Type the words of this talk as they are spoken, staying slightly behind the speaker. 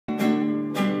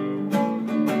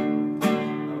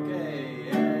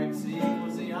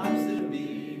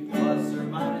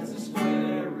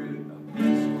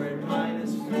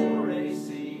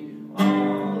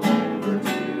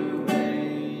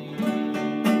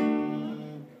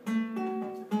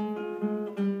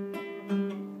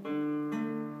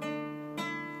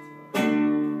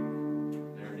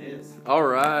All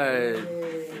right.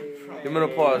 Give him an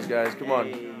applause, guys. Come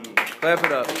on. Clap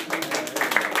it up.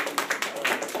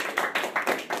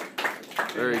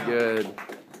 Very good.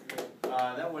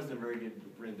 That wasn't a very good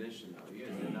rendition, though. You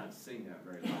guys did not sing that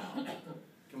very loud.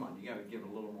 Come on, you got to give it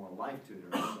a little more life to it,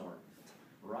 a little more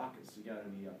rockets. You got to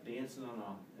be dancing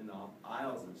in the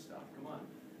aisles and stuff. Come on.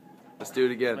 Let's do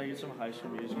it again. Can I get some High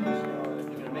School Musical stuff? I'm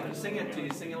going to make you sing it to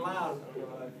you. Sing it loud.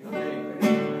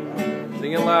 Okay.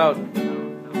 Sing it loud.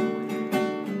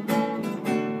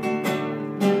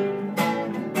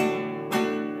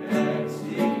 X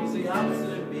equals the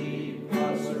opposite of B,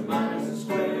 plus or minus the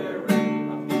square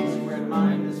root of B squared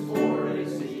minus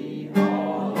 4AC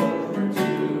all over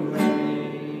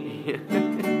 2A.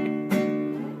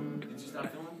 Did you stop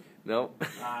filming? Nope.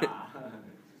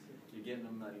 You're getting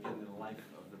them, getting the life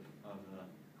of the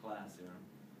class here.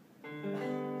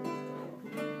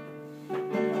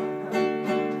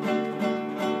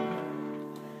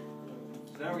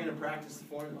 So now we're going to practice the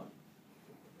formula.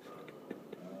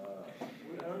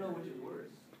 I don't know which is worse.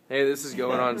 Hey, this is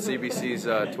going on CBC's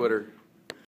Twitter.